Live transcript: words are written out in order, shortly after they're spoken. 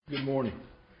Good morning.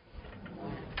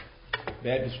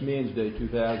 Baptist Men's Day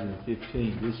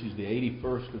 2015. This is the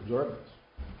 81st observance.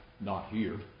 Not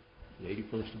here. The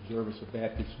 81st observance of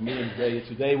Baptist Men's Day. It's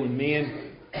a day when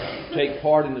men take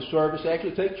part in the service,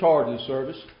 actually take charge of the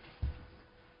service,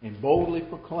 and boldly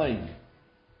proclaim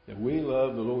that we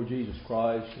love the Lord Jesus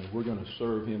Christ and we're going to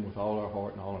serve Him with all our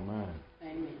heart and all our mind.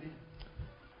 Amen. As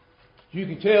you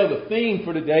can tell, the theme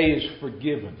for today is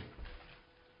forgiven.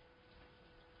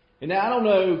 And now, I don't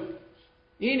know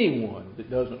anyone that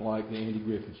doesn't like the Andy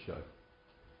Griffith Show.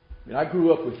 I mean, I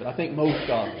grew up with it. I think most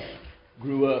of us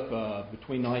grew up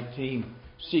between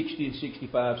 1960 and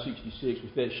 65, 66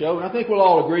 with that show. And I think we'll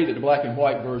all agree that the black and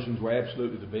white versions were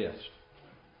absolutely the best.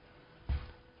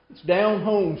 It's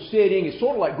down-home setting. It's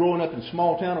sort of like growing up in a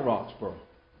small town of Roxborough.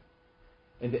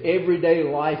 And the everyday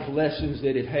life lessons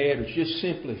that it had are just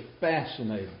simply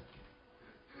fascinating.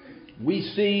 We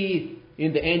see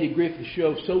in the Andy Griffith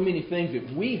Show so many things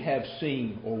that we have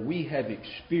seen or we have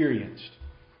experienced.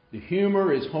 The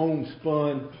humor is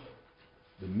homespun.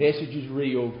 The message is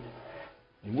real.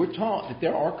 And we're taught that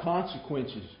there are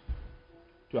consequences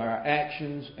to our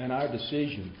actions and our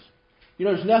decisions. You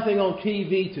know, there's nothing on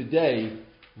TV today,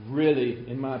 really,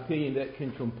 in my opinion, that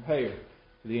can compare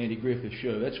to the Andy Griffith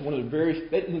Show. That's one of the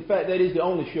in fact, that is the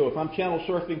only show. If I'm channel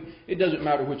surfing, it doesn't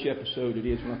matter which episode it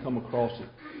is. When I come across it,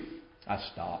 I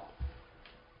stop.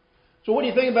 So what do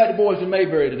you think about the boys in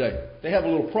Mayberry today? They have a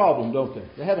little problem, don't they?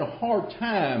 They're having a hard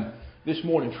time this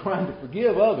morning trying to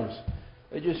forgive others.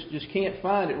 They just can't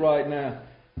find it right now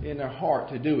in their heart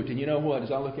to do it. And you know what? As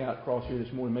I look out across here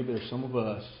this morning, maybe there's some of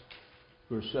us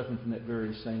who are suffering from that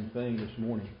very same thing this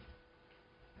morning.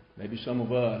 Maybe some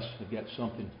of us have got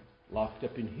something locked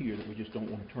up in here that we just don't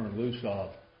want to turn loose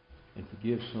of and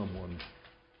forgive someone.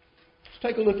 Let's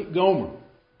take a look at Gomer.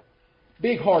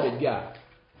 Big-hearted guy.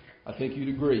 I think you'd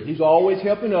agree. He's always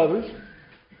helping others.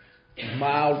 He's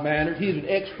mild-mannered. He's an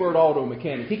expert auto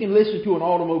mechanic. He can listen to an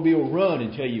automobile run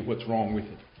and tell you what's wrong with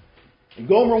it. And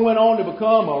Gomer went on to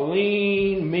become a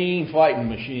lean, mean fighting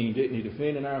machine, didn't he?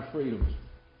 Defending our freedoms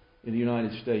in the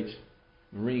United States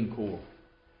Marine Corps.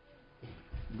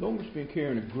 Gomer's been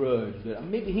carrying a grudge that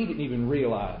maybe he didn't even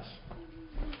realize.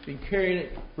 He's been carrying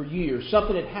it for years.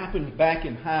 Something that happened back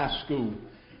in high school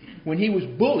when he was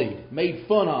bullied, made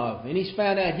fun of, and he's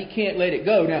found out he can't let it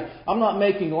go. Now, I'm not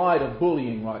making light of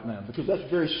bullying right now because that's a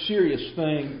very serious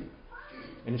thing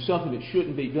and it's something that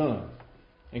shouldn't be done.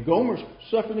 And Gomer's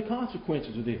suffering the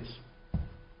consequences of this.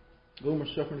 Gomer's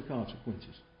suffering the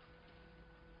consequences.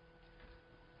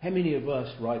 How many of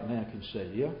us right now can say,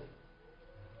 yeah,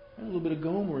 a little bit of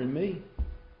Gomer in me.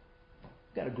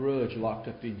 I've got a grudge locked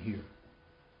up in here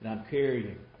that I'm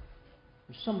carrying.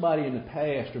 There's somebody in the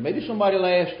past, or maybe somebody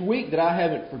last week that I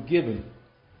haven't forgiven.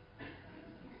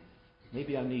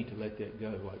 Maybe I need to let that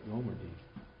go like Gomer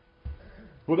did.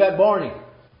 What about Barney?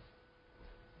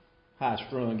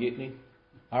 High-strung, isn't he?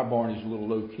 Our Barney's a little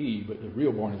low-key, but the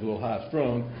real Barney's a little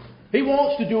high-strung. He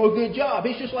wants to do a good job.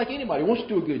 He's just like anybody. He wants to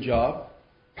do a good job.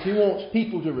 He wants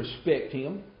people to respect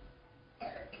him.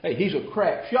 Hey, he's a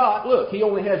crack shot. Look, he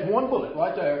only has one bullet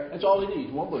right there. That's all he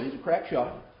needs, one bullet. He's a crack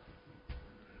shot.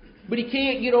 But he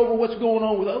can't get over what's going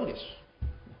on with Otis.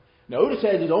 Now, Otis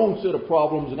has his own set of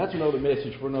problems, and that's another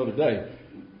message for another day.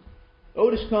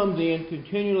 Otis comes in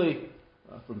continually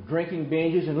from drinking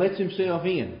binges and lets himself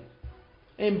in.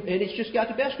 And it's just got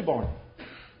the best of Barney.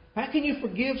 How can you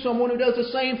forgive someone who does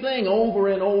the same thing over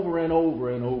and over and over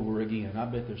and over again? I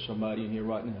bet there's somebody in here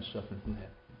right now suffering from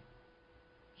that.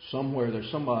 Somewhere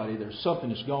there's something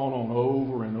that's gone on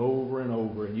over and over and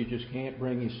over, and you just can't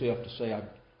bring yourself to say,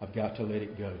 I've got to let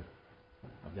it go.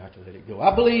 I've got to let it go.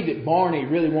 I believe that Barney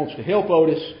really wants to help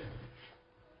Otis,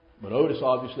 but Otis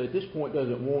obviously at this point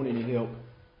doesn't want any help.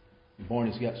 And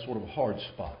Barney's got sort of a hard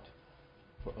spot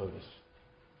for Otis.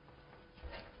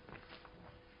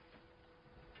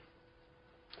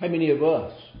 How many of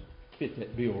us fit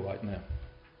that bill right now?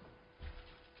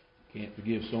 Can't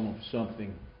forgive someone for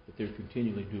something that they're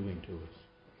continually doing to us.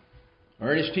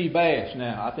 Ernest T. Bass.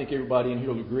 Now, I think everybody in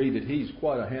here will agree that he's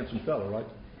quite a handsome fellow, right?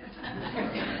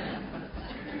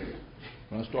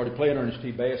 When I started playing Ernest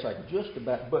T. Bass, I could just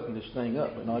about button this thing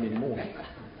up, but not anymore.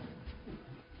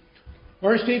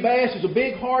 Ernest T. Bass is a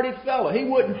big-hearted fellow. He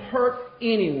wouldn't hurt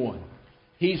anyone.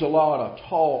 He's a lot of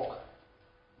talk,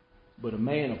 but a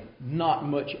man of not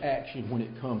much action when it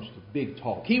comes to big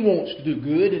talk. He wants to do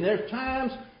good, and there's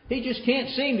times he just can't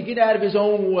seem to get out of his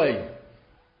own way.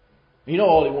 You know,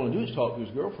 all he wants to do is talk to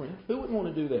his girlfriend. Who wouldn't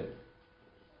want to do that?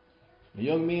 Now,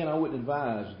 young men, I wouldn't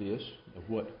advise this, of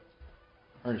what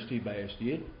Ernest T. Bass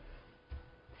did.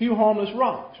 A few harmless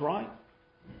rocks, right?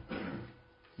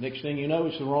 Next thing you know,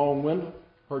 it's the wrong window.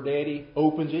 her daddy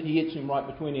opens it. He hits him right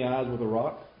between the eyes with a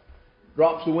rock.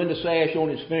 Drops the window sash on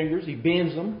his fingers. He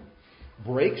bends them.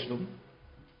 Breaks them.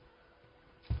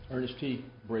 Ernest T.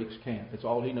 breaks camp. That's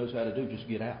all he knows how to do, just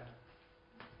get out.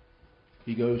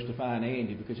 He goes to find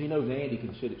Andy because he knows Andy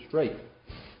can sit it straight.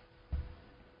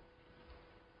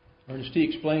 Ernest T.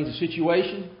 explains the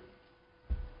situation.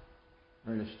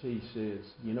 Ernest T. says,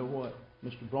 you know what?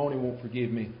 Mr. Broney won't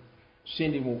forgive me.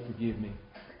 Cindy won't forgive me.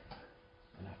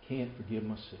 And I can't forgive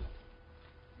myself.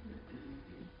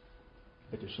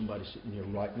 But there's somebody sitting here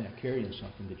right now carrying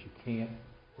something that you can't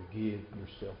forgive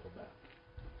yourself about.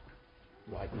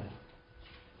 Right now.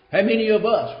 How many of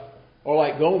us are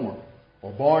like Gomer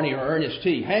or Barney or Ernest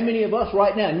T? How many of us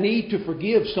right now need to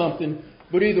forgive something,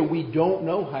 but either we don't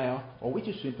know how or we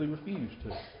just simply refuse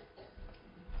to?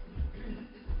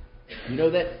 You know,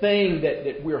 that thing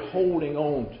that we're holding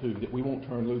on to that we won't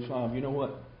turn loose on, you know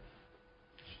what?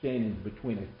 Standing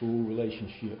between a full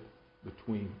relationship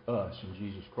between us and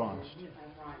Jesus Christ.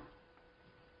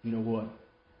 You know what?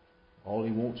 All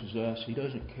He wants is us. He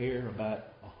doesn't care about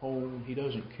a home. He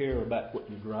doesn't care about what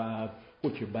you drive,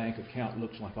 what your bank account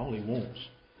looks like. All He wants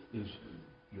is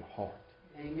your heart.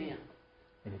 Amen.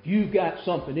 And if you've got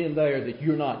something in there that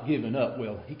you're not giving up,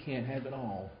 well, He can't have it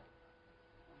all.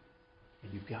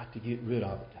 And you've got to get rid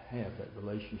of it to have that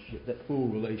relationship, that full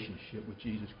relationship with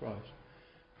Jesus Christ.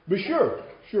 But sure,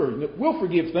 we'll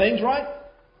forgive things, right?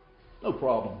 No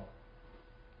problem.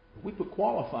 But we put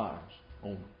qualifiers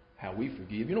on how we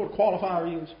forgive. You know what a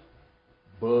qualifier is?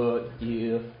 But,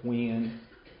 if, when.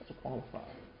 That's a qualifier.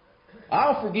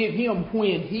 I'll forgive him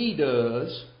when he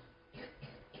does.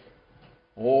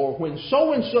 Or when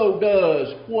so-and-so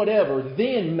does whatever,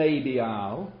 then maybe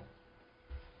I'll.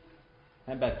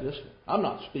 How about this one? I'm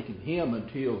not speaking to him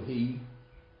until he.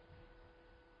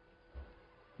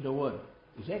 You know what?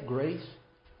 Is that grace?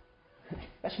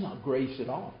 That's not grace at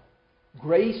all.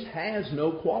 Grace has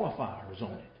no qualifiers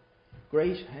on it.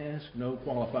 Grace has no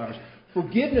qualifiers.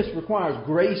 Forgiveness requires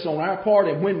grace on our part,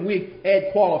 and when we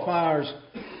add qualifiers,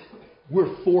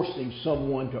 we're forcing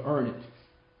someone to earn it.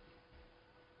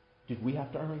 Did we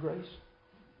have to earn grace?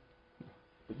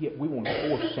 But yet we want to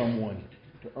force someone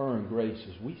to earn grace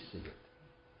as we see it.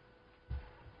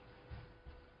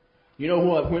 You know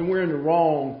what? When we're in the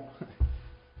wrong,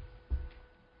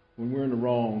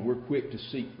 we're quick to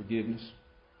seek forgiveness.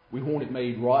 We want it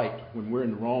made right when we're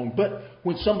in the wrong. But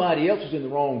when somebody else is in the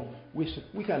wrong, we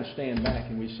kind of stand back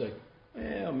and we say,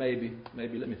 well, maybe,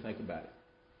 let me think about it.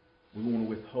 We want to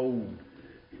withhold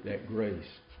that grace.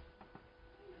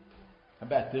 How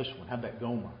about this one? How about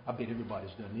Gomer? I bet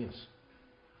everybody's done this.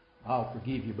 I'll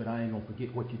forgive you, but I ain't going to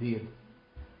forget what you did.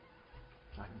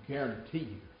 I can guarantee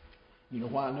you. You know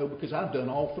why I know? Because I've done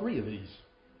all three of these.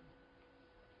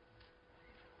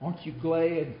 Aren't you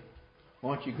glad?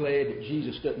 Aren't you glad that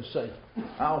Jesus doesn't say,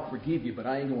 I'll forgive you, but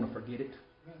I ain't going to forget it?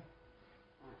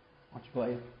 Aren't you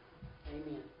glad?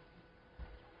 Amen.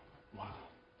 Wow.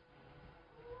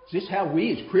 Is this how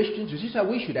we as Christians, is this how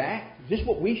we should act? Is this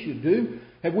what we should do?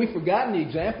 Have we forgotten the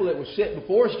example that was set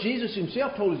before us? Jesus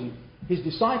Himself told His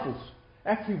disciples,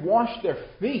 after He washed their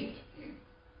feet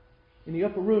in the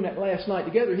upper room that last night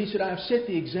together, He said, I have set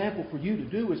the example for you to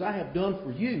do as I have done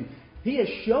for you. He has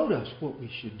showed us what we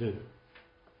should do.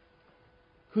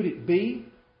 Could it be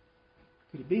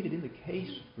that in the case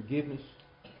of forgiveness,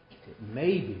 that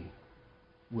maybe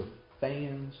we're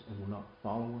fans and we're not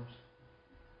followers?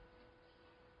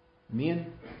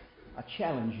 Men, I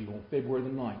challenge you on February the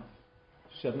 9th,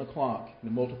 7 o'clock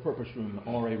in the multipurpose room, the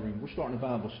RA room. We're starting a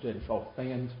Bible study called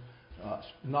Fans,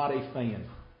 Not a Fan.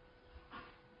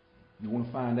 You want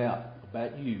to find out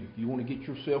about you. If you want to get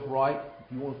yourself right,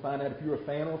 if you want to find out if you're a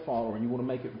fan or a follower, and you want to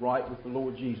make it right with the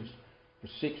Lord Jesus, for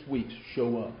 6 weeks,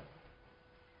 show up.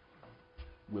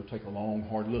 We'll take a long,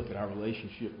 hard look at our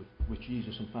relationship with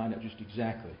Jesus and find out just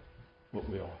exactly what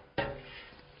we are.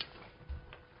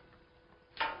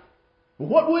 Well,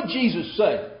 what would Jesus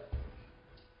say?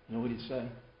 You know what He'd say?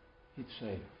 He'd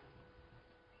say,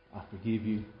 I forgive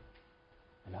you,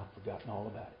 and I've forgotten all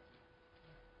about it.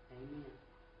 Amen.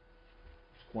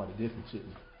 It's quite a difference, isn't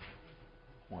it?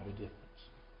 Quite a difference.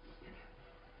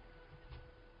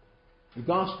 The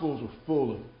Gospels are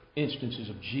full of instances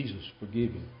of Jesus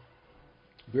forgiving.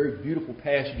 Very beautiful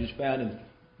passages found in the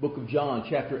book of John,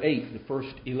 chapter 8, the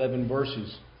first 11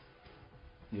 verses.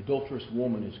 The adulterous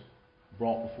woman is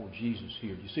brought before Jesus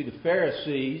here. You see, the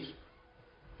Pharisees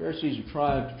are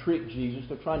trying to trick Jesus.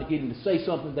 They're trying to get Him to say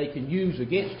something they can use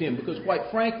against Him because, quite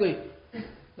frankly,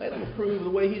 they don't approve of the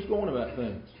way He's going about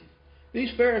things.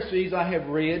 These Pharisees, I have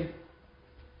read,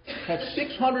 have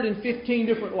 615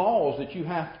 different laws that you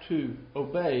have to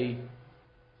obey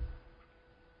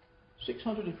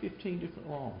 615 different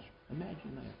laws.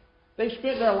 Imagine that. They've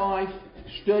spent their life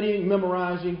studying,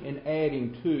 memorizing, and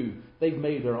adding to. They've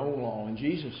made their own law. And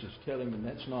Jesus is telling them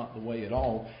that's not the way at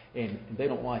all. And they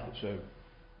don't like it. So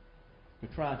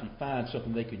they're trying to find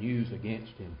something they can use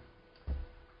against Him.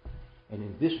 And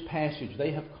in this passage,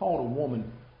 they have caught a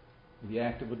woman in the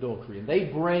act of adultery. And they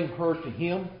bring her to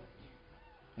Him.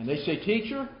 And they say,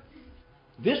 Teacher,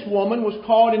 this woman was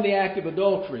caught in the act of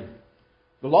adultery.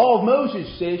 The law of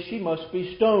Moses says she must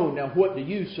be stoned. Now what do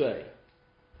you say?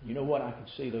 You know what? I can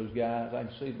see those guys. I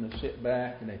can see them. They sit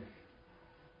back and they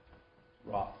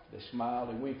rock. They smile.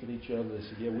 They wink at each other. They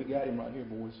say, yeah, we got him right here,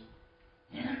 boys.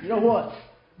 You know what?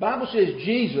 The Bible says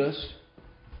Jesus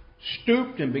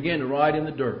stooped and began to write in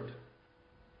the dirt.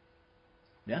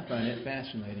 Now I find that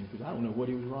fascinating because I don't know what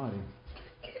he was writing.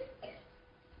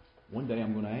 One day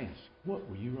I'm going to ask, what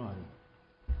were you writing?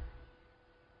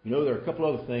 You know, there are a couple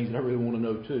other things that I really want to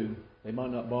know too. They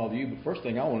might not bother you, but first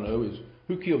thing I want to know is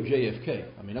who killed JFK?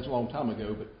 I mean, that's a long time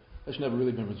ago, but that's never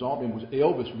really been resolved. And was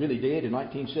Elvis really dead in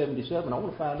 1977? I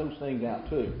want to find those things out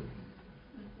too.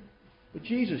 But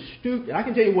Jesus stooped, and I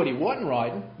can tell you what he wasn't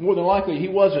writing. More than likely, he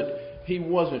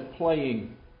wasn't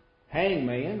playing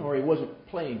hangman or he wasn't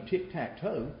playing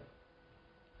tic-tac-toe.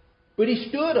 But he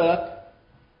stood up.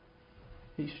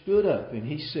 He stood up and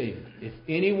he said, if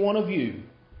any one of you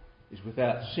is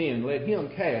without sin, let him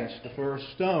cast the first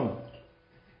stone.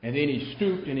 And then he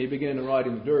stooped and he began to write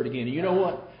in the dirt again. And you know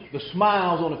what? The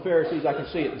smiles on the Pharisees, I can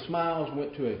see it. The smiles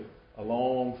went to a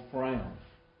long frown.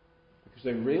 Because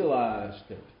they realized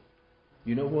that,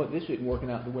 you know what? This isn't working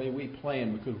out the way we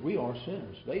planned because we are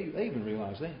sinners. They even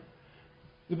realized that.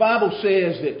 The Bible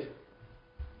says that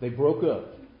they broke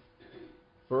up.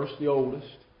 First the oldest,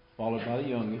 followed by the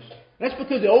youngest. That's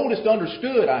because the oldest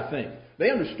understood, I think.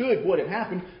 They understood what had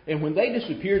happened. And when they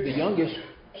disappeared, the youngest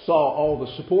saw all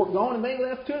the support gone and they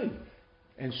left too.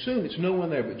 And soon it's no one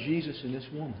there but Jesus and this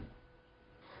woman.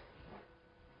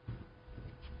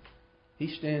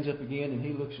 He stands up again and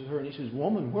he looks at her and he says,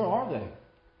 woman, where are they?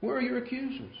 Where are your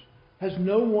accusers? Has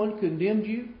no one condemned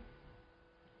you?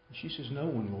 And she says, no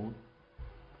one, Lord.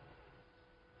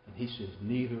 And he says,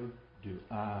 neither do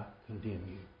I condemn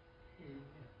you.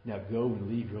 Now go and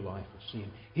leave your life of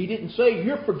sin. He didn't say,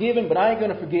 you're forgiven, but I ain't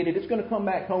going to forget it. It's going to come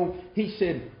back home. He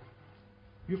said,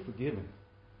 you're forgiven.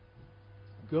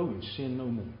 Go and sin no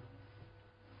more.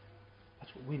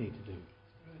 That's what we need to do.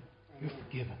 You're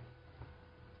forgiven.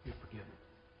 You're forgiven.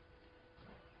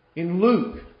 In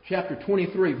Luke chapter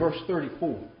 23, verse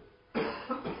 34,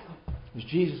 as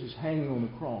Jesus is hanging on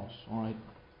the cross, all right,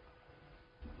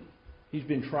 he's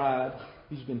been tried.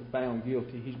 He's been found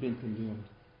guilty. He's been condemned.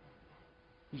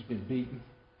 He's been beaten.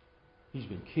 He's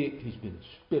been kicked. He's been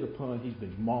spit upon. He's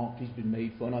been mocked. He's been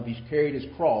made fun of. He's carried his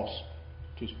cross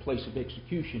to his place of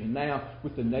execution. And now,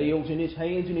 with the nails in his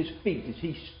hands and his feet,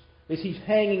 as he's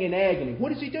hanging in agony,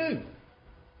 what does he do?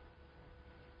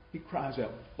 He cries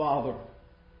out, Father,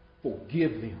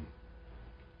 forgive them,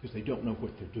 because they don't know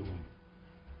what they're doing.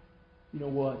 You know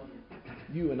what?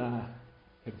 You and I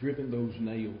have driven those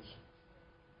nails.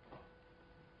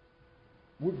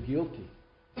 We're guilty.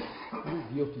 We're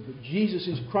guilty. But Jesus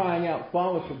is crying out,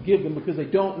 Father, forgive them, because they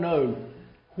don't know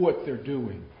what they're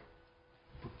doing.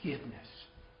 Forgiveness.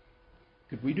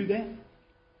 Could we do that?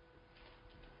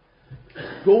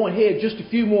 Go ahead, just a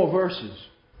few more verses.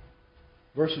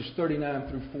 Verses 39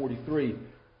 through 43.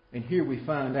 And here we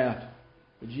find out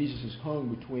that Jesus is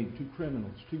hung between two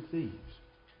criminals, two thieves.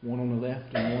 One on the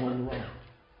left and one on the right.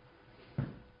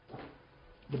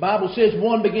 The Bible says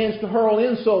one begins to hurl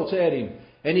insults at him.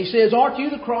 And he says, aren't you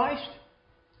the Christ?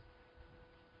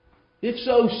 If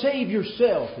so, save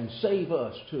yourself and save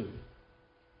us too.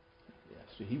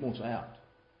 Yeah, see, he wants out.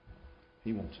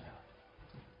 He wants out.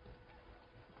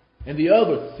 And the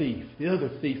other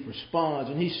thief responds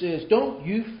and he says, don't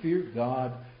you fear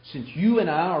God, since you and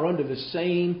I are under the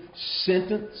same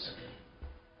sentence?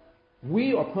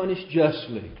 We are punished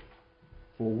justly,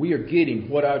 for we are getting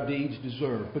what our deeds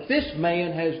deserve. But this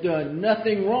man has done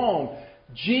nothing wrong.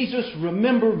 Jesus,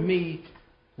 remember me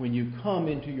when you come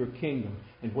into your kingdom.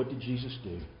 And what did Jesus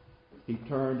do? He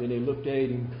turned and he looked at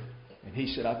him and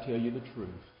he said, I tell you the truth.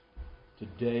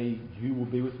 Today you will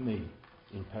be with me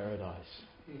in paradise.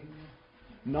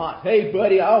 Not, hey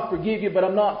buddy, I'll forgive you, but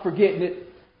I'm not forgetting it.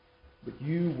 But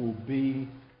you will be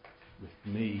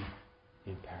with me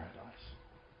in paradise.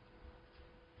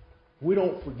 We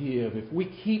don't forgive. If we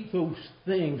keep those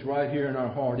things right here in our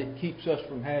heart, it keeps us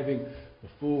from having the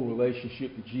full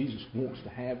relationship that Jesus wants to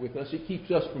have with us. It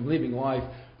keeps us from living life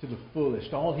to the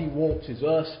fullest. All He wants is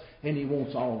us, and He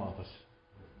wants all of us.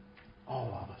 All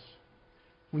of us.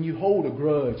 When you hold a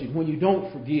grudge and when you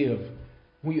don't forgive,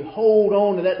 when you hold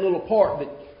on to that little part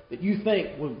that you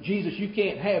think, well, Jesus, you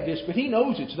can't have this, but He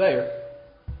knows it's there,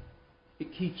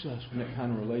 it keeps us from that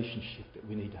kind of relationship that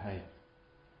we need to have.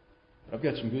 But I've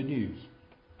got some good news.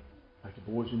 Like the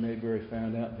boys in Mayberry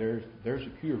found out, there's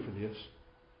a cure for this.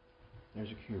 There's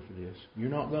a cure for this. You're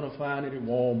not going to find it in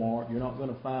Walmart. You're not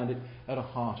going to find it at a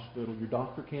hospital. Your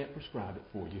doctor can't prescribe it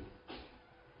for you.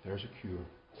 There's a cure.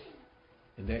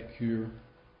 And that cure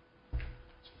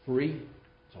is free.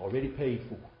 It's already paid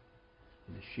for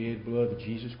in the shed blood of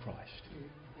Jesus Christ.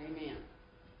 Amen.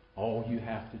 All you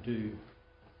have to do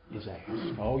is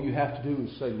ask. All you have to do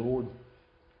is say, Lord,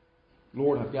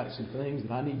 I've got some things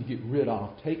that I need to get rid of.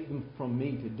 Take them from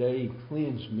me today.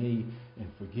 Cleanse me and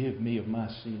forgive me of my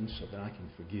sins so that I can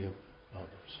forgive others.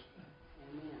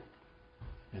 Amen.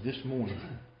 Now this morning,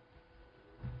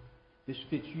 this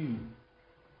fits you.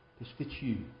 This fits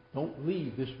you. Don't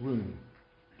leave this room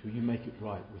till you make it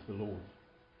right with the Lord.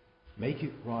 Make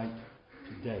it right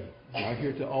today. Right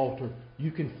here at the altar,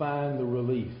 you can find the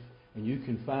relief and you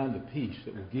can find the peace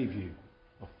that will give you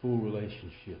a full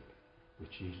relationship with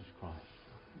Jesus Christ.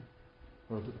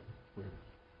 Further prayer.